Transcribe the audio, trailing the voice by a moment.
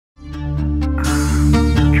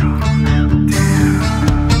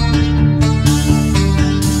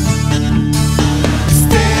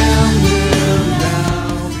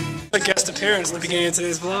guest appearance at the beginning of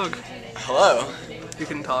today's vlog. Hello. You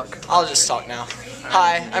can talk. I'll just talk now.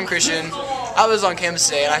 Hi, I'm Christian. I was on campus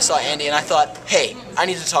today and I saw Andy and I thought, hey, I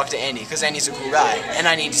need to talk to Andy because Andy's a cool guy and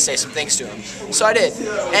I need to say some things to him. So I did.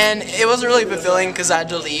 And it wasn't really fulfilling because I had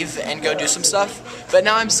to leave and go do some stuff. But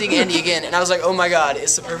now I'm seeing Andy again and I was like, oh my god,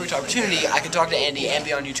 it's the perfect opportunity. I can talk to Andy and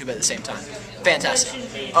be on YouTube at the same time. Fantastic.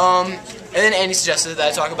 And then Andy suggested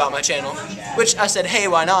that I talk about my channel, which I said, hey,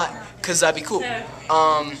 why not? Because that'd be cool.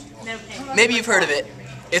 Maybe you've heard of it.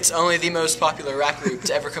 It's only the most popular rap group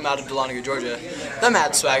to ever come out of Dahlonega, Georgia. The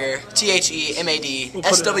Mad Swagger.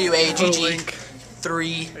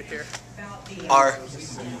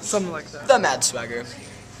 THEMAD-SWAGG3R. Something like that. The Mad Swagger.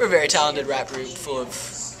 We're a very talented rap group full of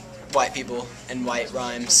white people and white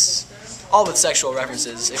rhymes. All with sexual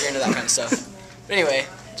references, if you're into that kind of stuff. But anyway,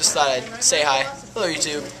 just thought I'd say hi. Hello,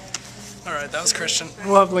 YouTube. Alright, that was Christian.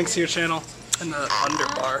 We'll have links to your channel in the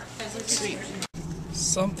underbar. Sweet.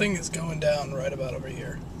 Something is going down right about over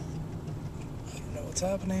here. I don't know what's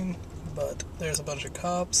happening, but there's a bunch of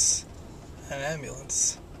cops and an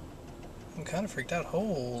ambulance. I'm kind of freaked out.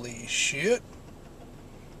 Holy shit.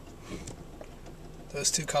 Those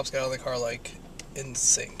two cops got out of the car like in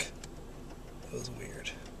sync. It was weird.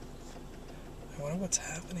 I wonder what's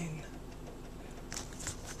happening.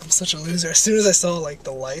 I'm such a loser. As soon as I saw like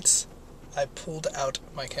the lights, I pulled out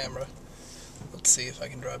my camera. Let's see if I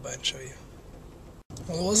can drive by and show you.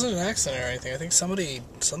 Well, it wasn't an accident or anything. I think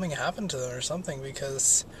something happened to them or something,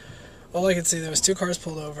 because all I could see, there was two cars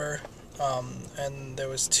pulled over, and there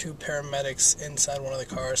was two paramedics inside one of the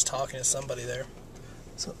cars talking to somebody there.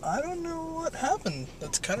 So I don't know what happened.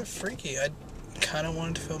 That's kind of freaky. I kind of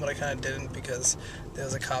wanted to film, but I kind of didn't, because there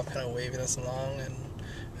was a cop kind of waving us along, and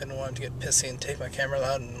I didn't want him to get pissy and take my camera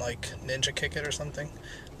out and like ninja kick it or something.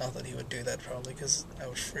 Not that he would do that probably, because I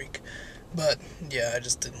would freak. But yeah, I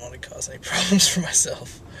just didn't want to cause any problems for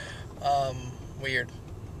myself. Weird.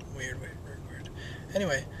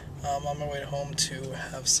 Anyway, I'm on my way home to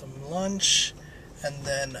have some lunch, and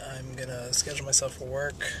then I'm gonna schedule myself for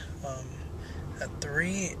work at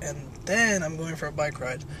 3, and then I'm going for a bike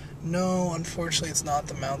ride. No, unfortunately, it's not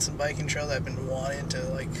the mountain biking trail that I've been wanting to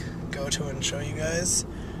like go to and show you guys,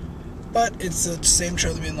 but it's the same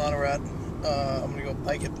trail that me and Lana were at. I'm gonna go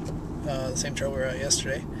bike it, the same trail we were at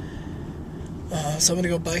yesterday. So I'm going to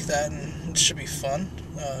go bike that, and it should be fun.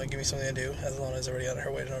 Give me something to do, as Lana's already on her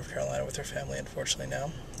way to North Carolina with her family, unfortunately,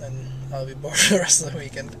 now. And I'll be bored for the rest of the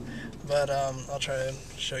weekend. But I'll try to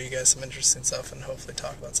show you guys some interesting stuff and hopefully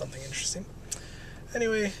talk about something interesting.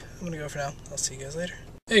 Anyway, I'm going to go for now. I'll see you guys later.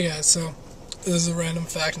 Hey guys, so this is a random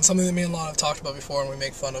fact and something that me and Lana have talked about before and we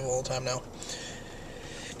make fun of all the time now.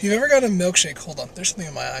 If you've ever got a milkshake, hold on, there's something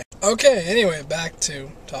in my eye. Okay, anyway, back to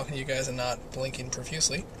talking to you guys and not blinking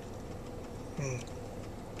profusely.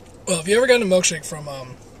 Well, if you ever gotten a milkshake from,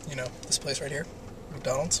 you know, this place right here,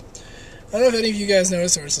 McDonald's, I don't know if any of you guys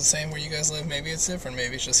noticed or it's the same where you guys live, maybe it's different,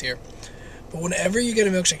 maybe it's just here, but whenever you get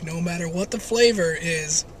a milkshake, no matter what the flavor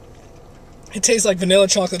is, it tastes like vanilla,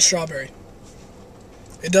 chocolate, strawberry.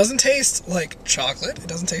 It doesn't taste like chocolate, it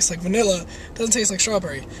doesn't taste like vanilla, it doesn't taste like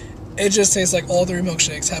strawberry, it just tastes like all 3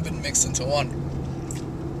 milkshakes have been mixed into one.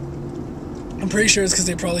 I'm pretty sure it's because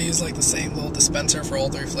they probably use like the same little dispenser for all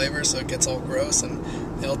 3 flavors, so it gets all gross and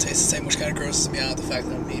they all taste the same, which kind of grosses me out, the fact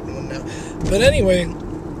that I'm eating one now. But anyway,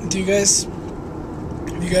 have you guys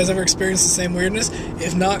ever experienced the same weirdness?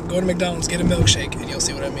 If not, go to McDonald's, get a milkshake, and you'll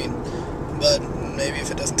see what I mean. But maybe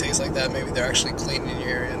if it doesn't taste like that, maybe they're actually cleaning your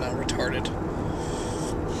area and not retarded.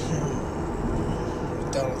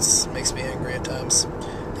 McDonald's makes me angry at times.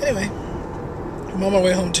 Anyway, I'm on my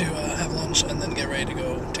way home to have lunch and then get ready to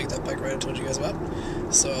go take that bike ride I told you guys about.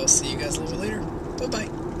 So I'll see you guys a little bit later. Bye-bye.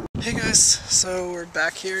 Hey guys, so we're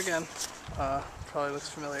back here again. Probably looks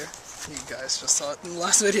familiar. You guys just saw it in the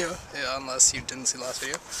last video, yeah, unless you didn't see the last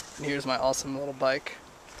video. And here's my awesome little bike.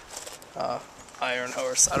 Iron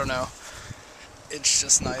horse, I don't know. It's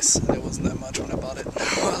just nice, and it wasn't that much when I bought it a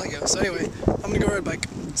while ago. So anyway, I'm gonna go ride a bike.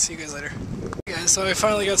 See you guys later. Hey guys, so I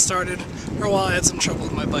finally got started. For a while I had some trouble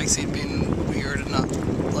with my bike seat being weird and not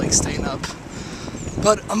like staying up.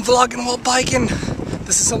 But I'm vlogging while biking.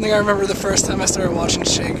 This is something I remember the first time I started watching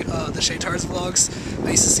the Shay Tarts vlogs.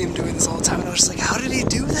 I used to see him doing this all the time and I was just like, how did he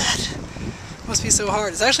do that? It must be so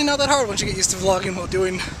hard. It's actually not that hard once you get used to vlogging while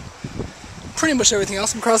doing pretty much everything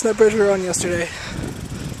else. I'm crossing that bridge we were on yesterday.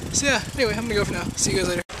 So yeah, anyway, I'm gonna go for now. See you guys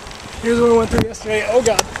later. Here's what we went through yesterday. Oh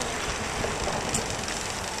god.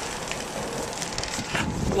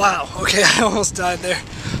 Wow, okay, I almost died there.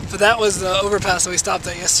 But that was the overpass that we stopped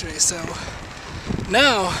at yesterday, so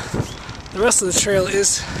now the rest of the trail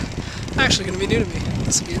is actually going to be new to me.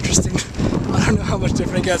 This will be interesting. I don't know how much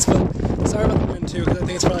different it gets, but Sorry about the wind too, because I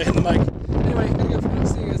think it's probably hitting the mic. Anyway, gotta go for now.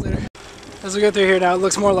 See you guys later. As we go through here now, it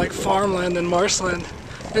looks more like farmland than marshland.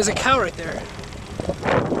 There's a cow right there.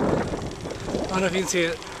 I don't know if you can see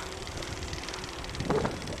it.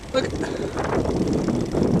 Look.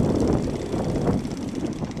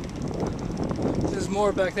 There's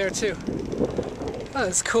more back there too. Oh,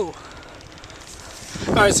 that's cool.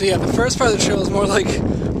 Alright, so yeah, the first part of the trail is more like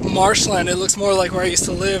marshland. It looks more like where I used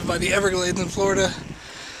to live by the Everglades in Florida.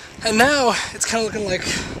 And now it's kind of looking like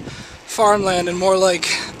farmland and more like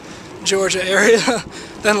Georgia area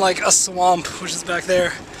than like a swamp, which is back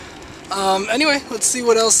there. Anyway, let's see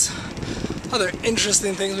what else, other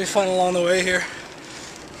interesting things we find along the way here.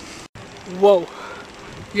 Whoa,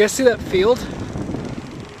 you guys see that field?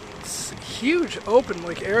 It's a huge open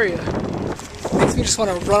like area. Makes me just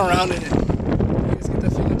want to run around in it. You guys get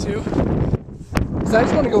that feeling too? Because I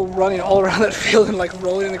just want to go running all around that field and like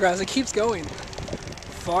rolling in the grass. It keeps going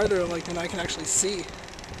farther like than I can actually see.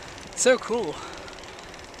 It's so cool.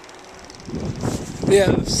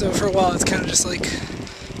 Yeah, so for a while it's kind of just like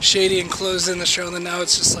shady and closed in the trail, and then now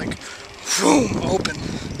it's just like boom, open.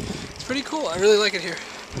 It's pretty cool. I really like it here.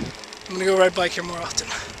 I'm gonna go ride bike here more often.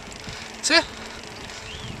 So yeah,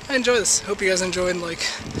 I enjoy this. Hope you guys enjoyed like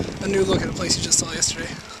a new look at a place you just saw yesterday.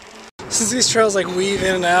 Since these trails like weave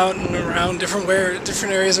in and out and around different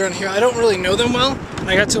areas around here, I don't really know them well. And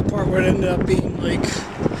I got to a part where it ended up being like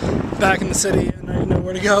back in the city and I didn't know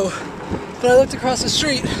where to go. But I looked across the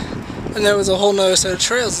street and there was a whole nother set of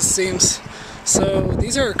trails, it seems. So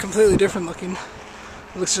these are completely different looking.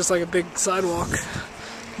 It looks just like a big sidewalk.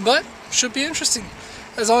 But should be interesting.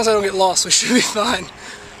 As long as I don't get lost, we should be fine.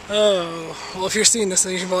 Oh, well, if you're seeing this,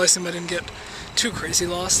 then you can probably assume I didn't get too crazy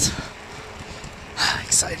lost.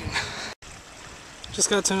 Exciting. Just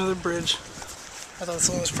got to another bridge. I thought this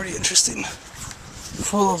one was pretty interesting.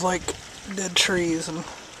 Full of like dead trees and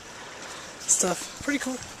stuff. Pretty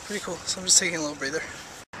cool, pretty cool. So I'm just taking a little breather.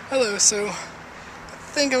 Hello, so I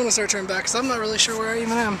think I'm going to start turning back because I'm not really sure where I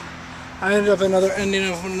even am. I ended up ending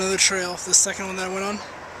up on another trail, the second one that I went on.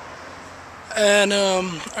 And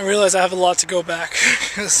I realized I have a lot to go back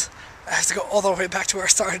because I have to go all the way back to where I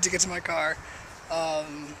started to get to my car.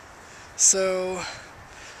 So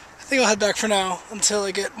I think I'll head back for now until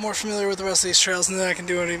I get more familiar with the rest of these trails, and then I can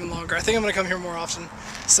do it even longer. I think I'm going to come here more often.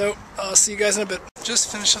 So I'll see you guys in a bit.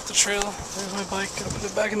 Just finished up the trail. There's my bike. Gonna put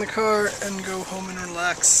it back in the car and go home and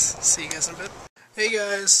relax. See you guys in a bit. Hey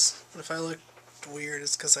guys. If I look weird,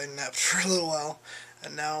 it's because I napped for a little while,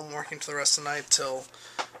 and now I'm working for the rest of the night till...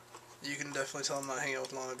 You can definitely tell I'm not hanging out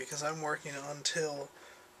with Lana because I'm working until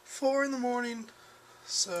 4 in the morning.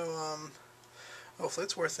 So, hopefully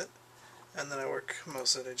it's worth it. And then I work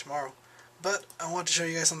most of the day tomorrow. But I want to show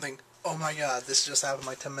you guys something. Oh my god, this just happened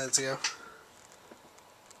like 10 minutes ago.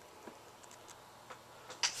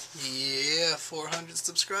 Yeah, 400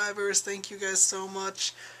 subscribers. Thank you guys so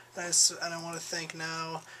much. And I want to thank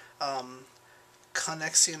now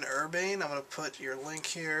Connexion Urbane. I'm going to put your link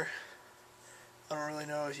here. I don't really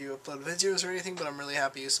know if you upload videos or anything, but I'm really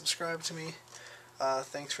happy you subscribed to me.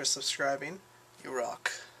 Thanks for subscribing. You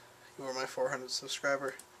rock. You are my 400th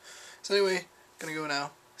subscriber. So anyway, gonna go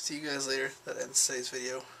now. See you guys later. That ends today's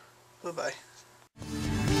video. Bye-bye.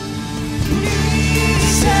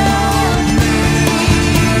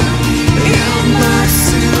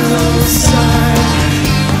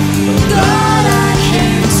 Thought I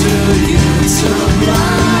came to you to